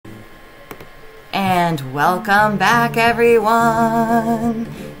And welcome back, everyone.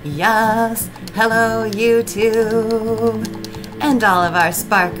 Yes, hello YouTube. And all of our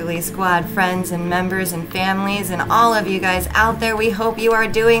Sparkly Squad friends and members and families and all of you guys out there, we hope you are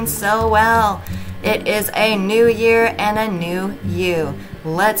doing so well. It is a new year and a new you.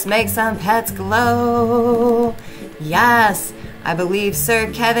 Let's make some pets glow. Yes, I believe Sir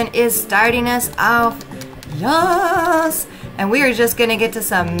Kevin is starting us off. Yes. And we are just gonna get to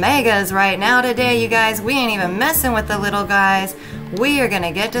some megas right now today, you guys. We ain't even messing with the little guys. We are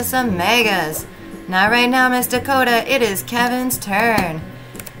gonna get to some megas. Now, right now, Miss Dakota, it is Kevin's turn.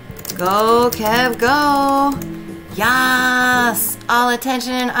 Go, Kev, go. Yes. All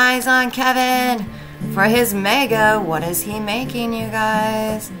attention and eyes on Kevin for his mega. What is he making, you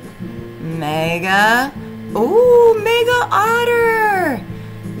guys? Mega. Ooh, mega otter.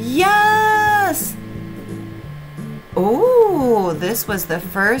 Yes. Ooh, this was the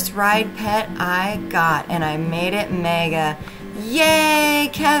first ride pet I got, and I made it mega. Yay,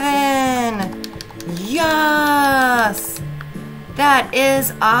 Kevin! Yes! That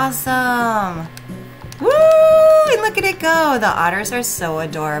is awesome! Woo! And look at it go! The otters are so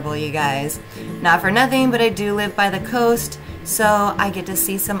adorable, you guys. Not for nothing, but I do live by the coast, so I get to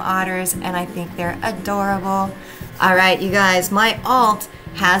see some otters, and I think they're adorable. Alright, you guys, my alt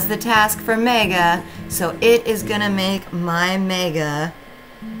has the task for mega, so it is gonna make my mega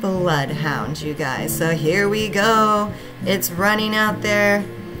bloodhound, you guys. So here we go. It's running out there,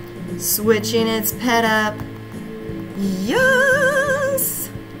 switching its pet up. Yes!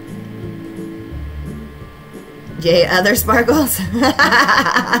 Yay, other sparkles.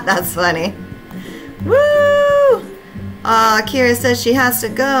 That's funny. Woo! Aw, Kira says she has to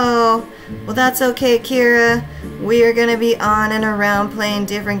go. Well, that's okay, Kira. We are going to be on and around playing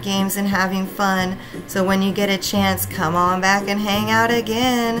different games and having fun. So when you get a chance, come on back and hang out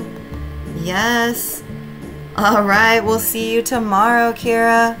again. Yes. Alright, we'll see you tomorrow,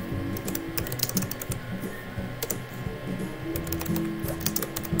 Kira.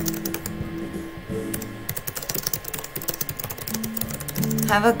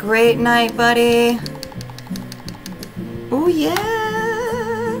 Have a great night, buddy. Oh, yeah.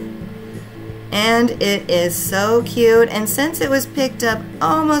 And it is so cute, and since it was picked up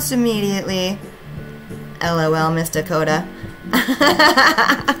almost immediately, LOL, Miss Dakota,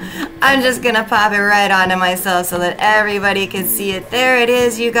 I'm just gonna pop it right onto myself so that everybody can see it. There it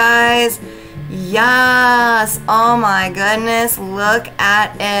is, you guys. Yes. Oh my goodness, look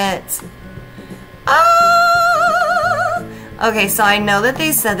at it. Oh! Okay, so I know that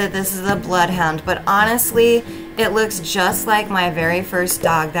they said that this is a bloodhound, but honestly, it looks just like my very first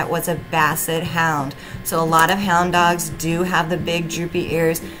dog that was a basset hound. So a lot of hound dogs do have the big droopy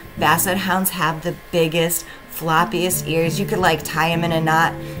ears. Basset hounds have the biggest, floppiest ears. You could like tie them in a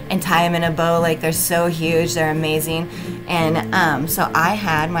knot and tie them in a bow. Like, they're so huge, they're amazing. And so I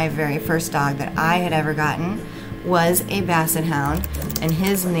had my very first dog that I had ever gotten was a basset hound, and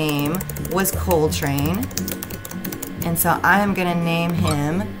his name was Coltrane. And so I'm gonna name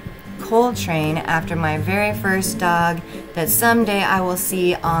him Coltrane after my very first dog that someday I will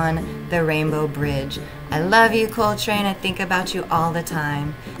see on the Rainbow Bridge. I love you, Coltrane. I think about you all the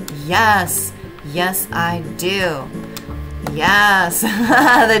time. Yes, yes I do. Yes,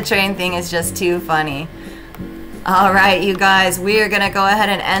 the train thing is just too funny. Alright, you guys, we are gonna go ahead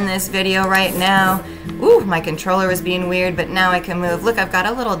and end this video right now. Ooh, my controller was being weird, but now I can move. Look, I've got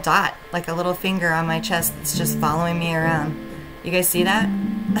a little dot, like a little finger on my chest that's just following me around. You guys see that?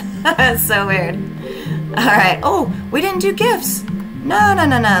 That's so weird. Alright. Oh, we didn't do gifts. No.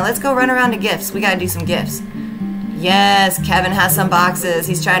 Let's go run around to gifts. We gotta do some gifts. Yes, Kevin has some boxes.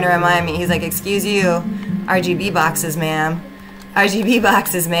 He's trying to remind me. He's like, excuse you. RGB boxes, ma'am. RGB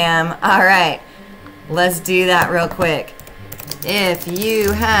boxes, ma'am. Alright. Let's do that real quick. If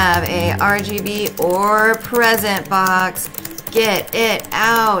you have a RGB or present box, get it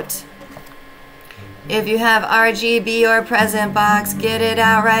out. If you have RGB or present box, get it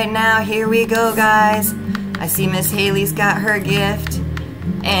out right now. Here we go, guys. I see Miss Haley's got her gift,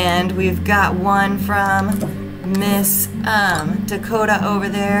 and we've got one from Miss Dakota over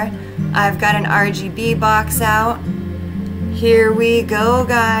there. I've got an RGB box out. Here we go,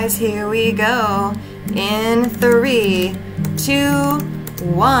 guys. Here we go. In 3, 2,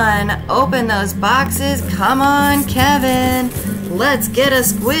 1. Open those boxes. Come on, Kevin. Let's get a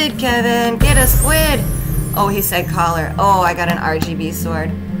squid, Kevin. Get a squid. Oh, he said collar. Oh, I got an RGB sword.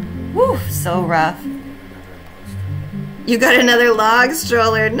 Woo, so rough. You got another log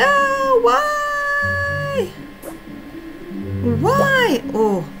stroller. No, why? Why?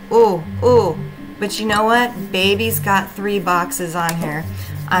 Oh. But you know what? Baby's got 3 boxes on here.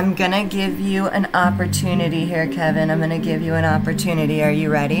 I'm gonna give you an opportunity here, Kevin. I'm gonna give you an opportunity. Are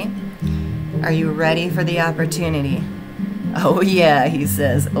you ready? Are you ready for the opportunity? Oh yeah, he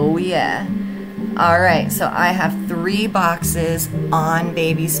says, oh yeah. All right, so I have 3 boxes on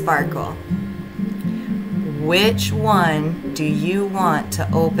Baby Sparkle. Which one do you want to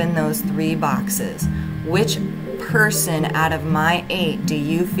open those 3 boxes? Which person out of my 8 do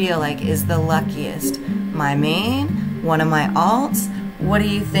you feel like is the luckiest? My main? One of my alts? What do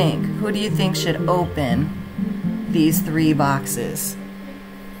you think? Who do you think should open these 3 boxes?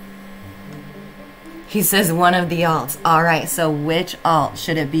 He says one of the alts. All right, so which alt?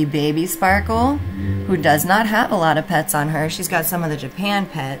 Should it be Baby Sparkle, who does not have a lot of pets on her? She's got some of the Japan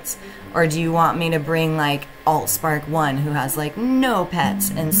pets. Or do you want me to bring like Alt Spark 1, who has like no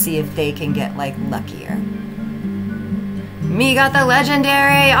pets, and see if they can get like luckier? Me got the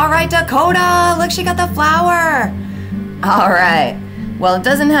legendary. All right, Dakota. Look, she got the flower. All right. Well, it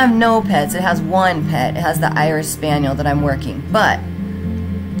doesn't have no pets. It has 1 pet. It has the Irish Spaniel that I'm working, but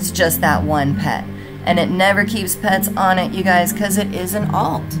it's just that 1 pet. And it never keeps pets on it, you guys, because it is an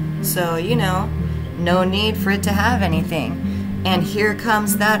alt. So, you know, no need for it to have anything. And here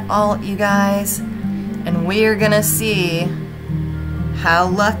comes that alt, you guys. And we're going to see how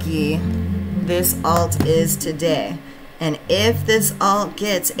lucky this alt is today. And if this alt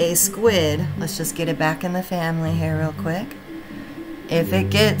gets a squid, let's just get it back in the family here real quick. If it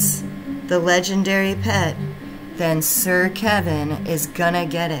gets the legendary pet, then Sir Kevin is gonna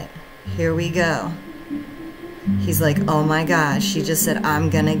get it. Here we go. He's like, oh my gosh, she just said I'm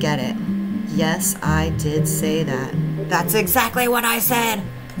gonna get it. Yes, I did say that. That's exactly what I said.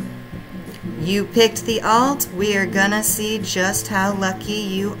 You picked the alt. We are gonna see just how lucky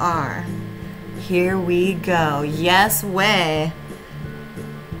you are. Here we go. Yes way.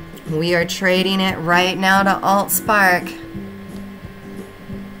 We are trading it right now to Alt Spark.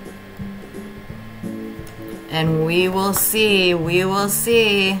 And we will see, we will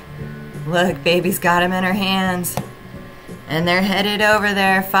see. Look, baby's got him in her hands. And they're headed over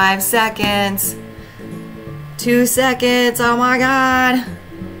there. 5 seconds. 2 seconds. Oh my God.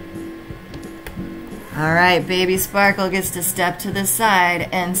 All right, Baby Sparkle gets to step to the side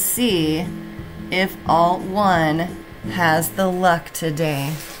and see if Alt 1 has the luck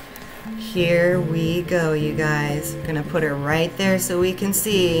today. Here we go, you guys. I'm gonna put her right there so we can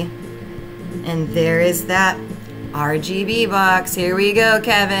see. And there is that RGB box. Here we go,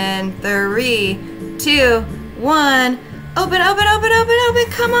 Kevin. 3, 2, 1. Open, open, open, open, open.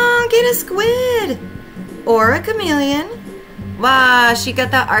 Come on, get a squid. Or a chameleon. Wow, she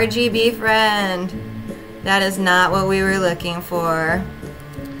got the RGB friend. That is not what we were looking for.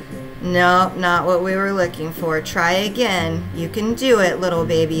 No, not what we were looking for. Try again. You can do it, little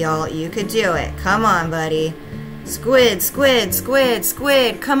baby alt. You could do it. Come on, buddy. Squid, squid, squid,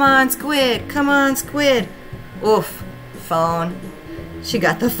 squid. Come on, squid. Come on, squid. Oof. Phone. She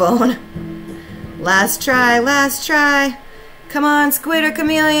got the phone. Last try, last try. Come on, squid or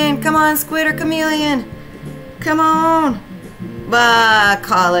chameleon. Come on, squid or chameleon. Come on. Bah,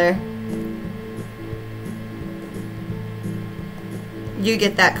 collar. You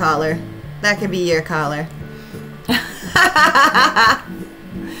get that collar. That could be your collar.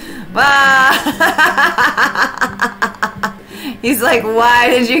 He's like, why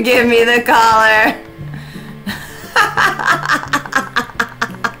did you give me the collar?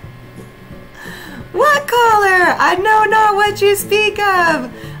 What collar? I know not what you speak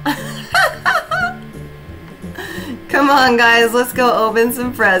of. Come on, guys, let's go open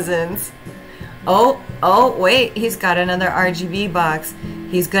some presents. Oh, wait, he's got another RGB box.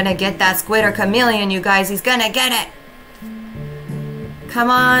 He's gonna get that squid or chameleon, you guys. He's gonna get it. Come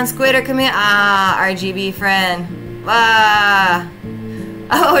on, squid or chameleon. Ah, RGB friend. Ah.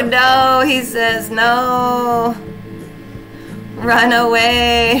 Oh no, he says no. Run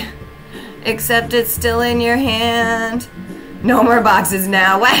away. Except it's still in your hand. No more boxes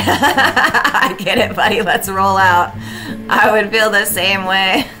now. I get it, buddy. Let's roll out. I would feel the same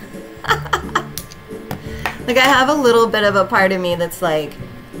way. Like, I have a little bit of a part of me that's like,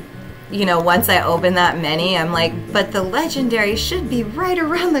 you know, once I open that many, I'm like, but the legendary should be right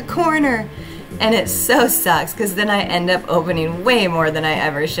around the corner. And it so sucks, because then I end up opening way more than I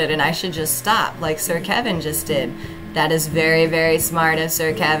ever should, and I should just stop, like Sir Kevin just did. That is very, very smart of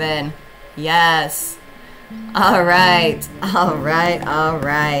Sir Kevin. Yes. All right. All right. All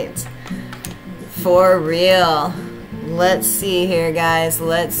right. For real. Let's see here, guys.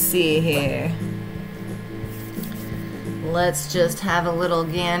 Let's see here. Let's just have a little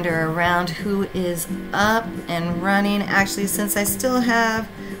gander around who is up and running. Actually, since I still have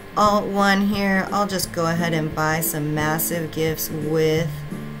Alt 1 here, I'll just go ahead and buy some massive gifts with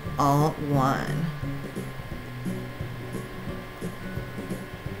Alt 1.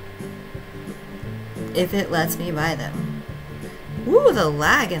 If it lets me buy them. Ooh, the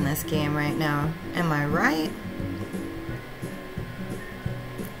lag in this game right now. Am I right?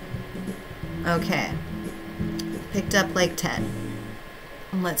 Okay. Picked up like 10.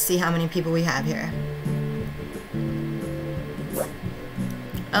 Let's see how many people we have here.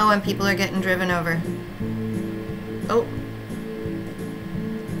 Oh, and people are getting driven over. Oh.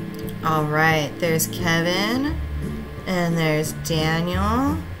 Alright, there's Kevin. And there's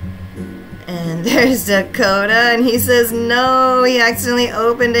Daniel. And there's Dakota. And he says no, he accidentally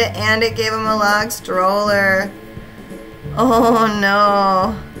opened it and it gave him a log stroller. Oh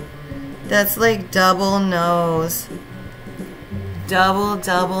no. That's like double nose.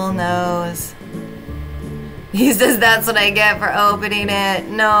 Double nose. He says that's what I get for opening it.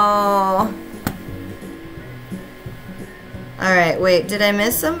 No. Alright, wait, did I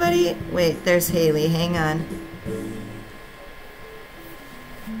miss somebody? Wait, there's Haley, hang on.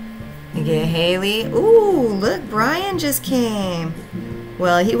 You get Haley. Ooh, look, Brian just came.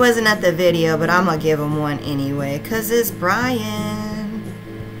 Well, he wasn't at the video, but I'm gonna give him one anyway, cause it's Brian.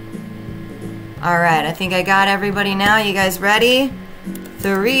 Alright, I think I got everybody now. You guys ready?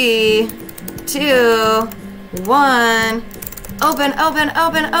 3, 2, 1. Open, open,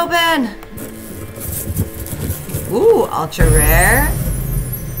 open, open. Ooh, ultra rare.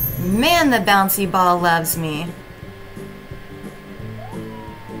 Man, the bouncy ball loves me.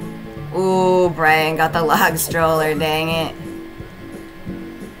 Ooh, Brian got the log stroller, dang it.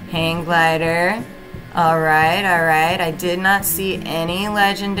 Hang glider. Alright, alright. I did not see any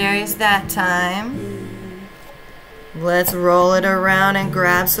legendaries that time. Let's roll it around and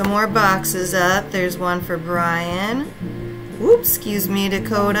grab some more boxes up. There's one for Brian. Oops, excuse me,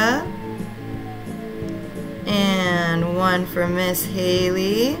 Dakota. And one for Miss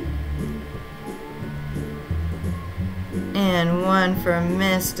Haley. And one for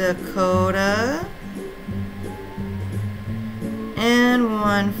Miss Dakota. And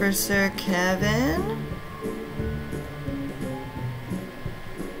one for Sir Kevin.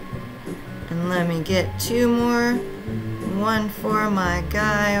 And let me get 2 more. One for my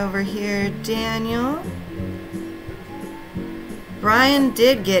guy over here, Daniel. Brian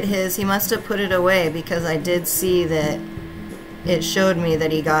did get his. He must have put it away because I did see that it showed me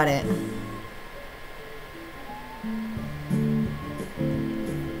that he got it.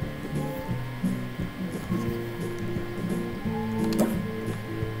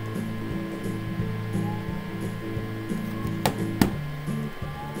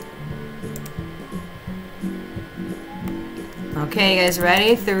 Okay, you guys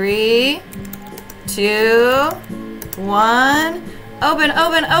ready? 3, 2, 1. Open,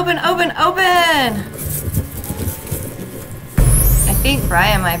 open, open, open, open! I think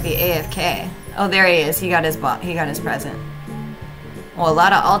Brian might be AFK. Oh, there he is. He got his present. Well, a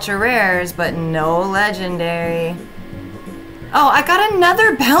lot of ultra rares, but no legendary. Oh, I got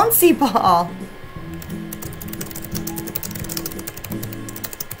another bouncy ball.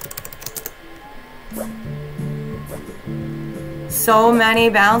 So many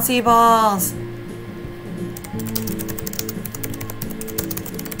bouncy balls.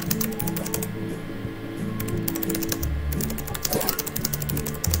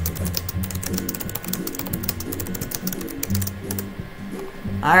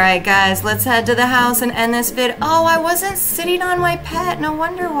 Alright guys, let's head to the house and end this vid. Oh, I wasn't sitting on my pet. No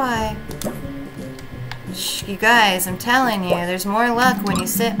wonder why. Shh, you guys, I'm telling you, there's more luck when you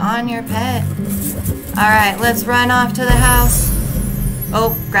sit on your pet. Alright, let's run off to the house.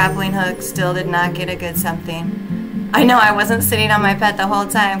 Oh, grappling hook. Still did not get a good something. I know I wasn't sitting on my pet the whole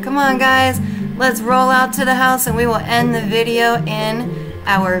time. Come on, guys. Let's roll out to the house and we will end the video in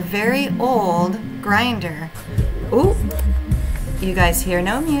our very old grinder. Ooh. You guys hear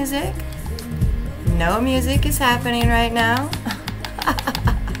no music? No music is happening right now.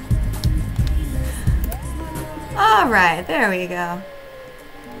 Alright, there we go.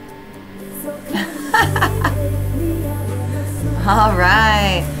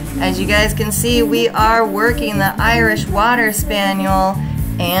 Alright, as you guys can see, we are working the Irish Water Spaniel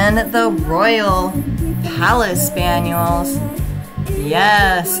and the Royal Palace Spaniels.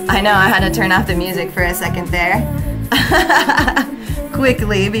 Yes, I know I had to turn off the music for a second there.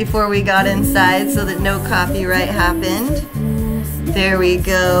 Quickly before we got inside so that no copyright happened. There we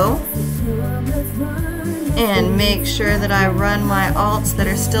go. And make sure that I run my alts that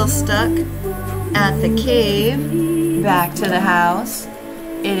are still stuck at the cave back to the house.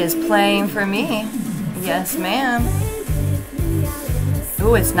 It is playing for me. Yes, ma'am.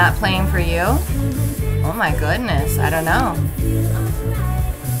 Ooh, it's not playing for you? Oh my goodness, I don't know.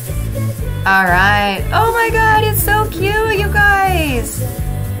 Alright. Oh my god, it's so cute, you guys.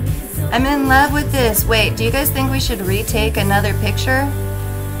 I'm in love with this. Wait, do you guys think we should retake another picture?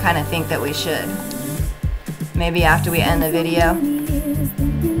 Kind of think that we should. Maybe after we end the video.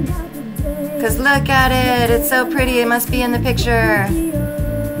 Because look at it. It's so pretty. It must be in the picture.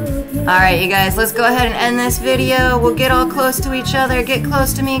 Alright, you guys. Let's go ahead and end this video. We'll get all close to each other. Get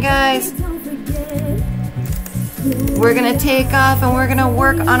close to me, guys. We're going to take off and we're going to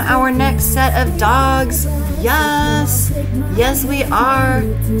work on our next set of dogs. Yes. Yes, we are.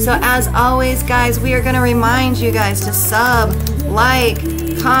 So as always, guys, we are going to remind you guys to sub, like,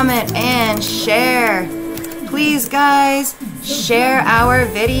 comment, and share. Please, guys, share our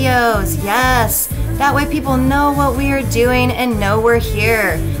videos. Yes. That way people know what we are doing and know we're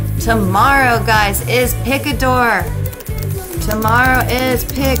here. Tomorrow, guys, is Pick a Door. Tomorrow is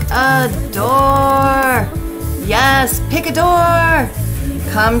Pick a Door. Yes, pick a door.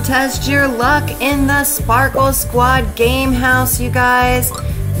 Come test your luck in the Sparkle Squad game house, you guys.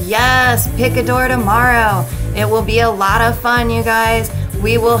 Yes, pick a door tomorrow. It will be a lot of fun, you guys.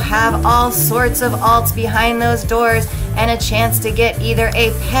 We will have all sorts of alts behind those doors and a chance to get either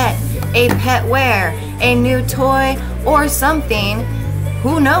a pet wear, a new toy, or something.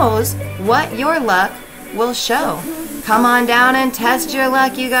 Who knows what your luck will show. Come on down and test your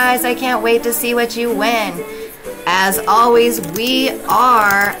luck, you guys. I can't wait to see what you win. As always, we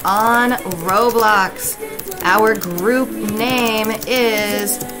are on Roblox. Our group name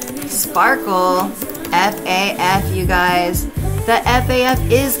is Sparkle FAF, you guys. The FAF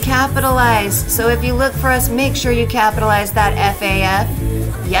is capitalized, so if you look for us, make sure you capitalize that FAF.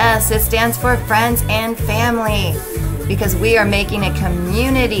 Yes, it stands for friends and family, because we are making a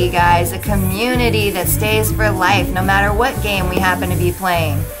community, guys, a community that stays for life, no matter what game we happen to be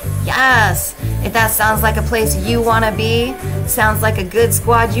playing. Yes, if that sounds like a place you want to be, sounds like a good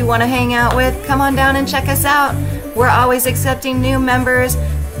squad you want to hang out with, come on down and check us out. We're always accepting new members,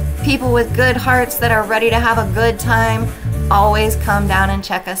 people with good hearts that are ready to have a good time. Always come down and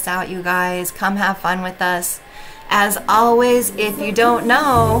check us out, you guys. Come have fun with us. As always, if you don't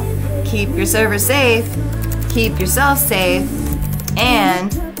know, keep your server safe, keep yourself safe,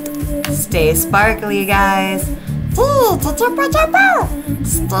 and stay sparkly, guys. Stay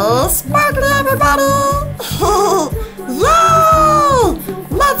sparkly, everybody! Yay!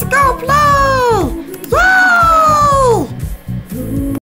 Let's go play!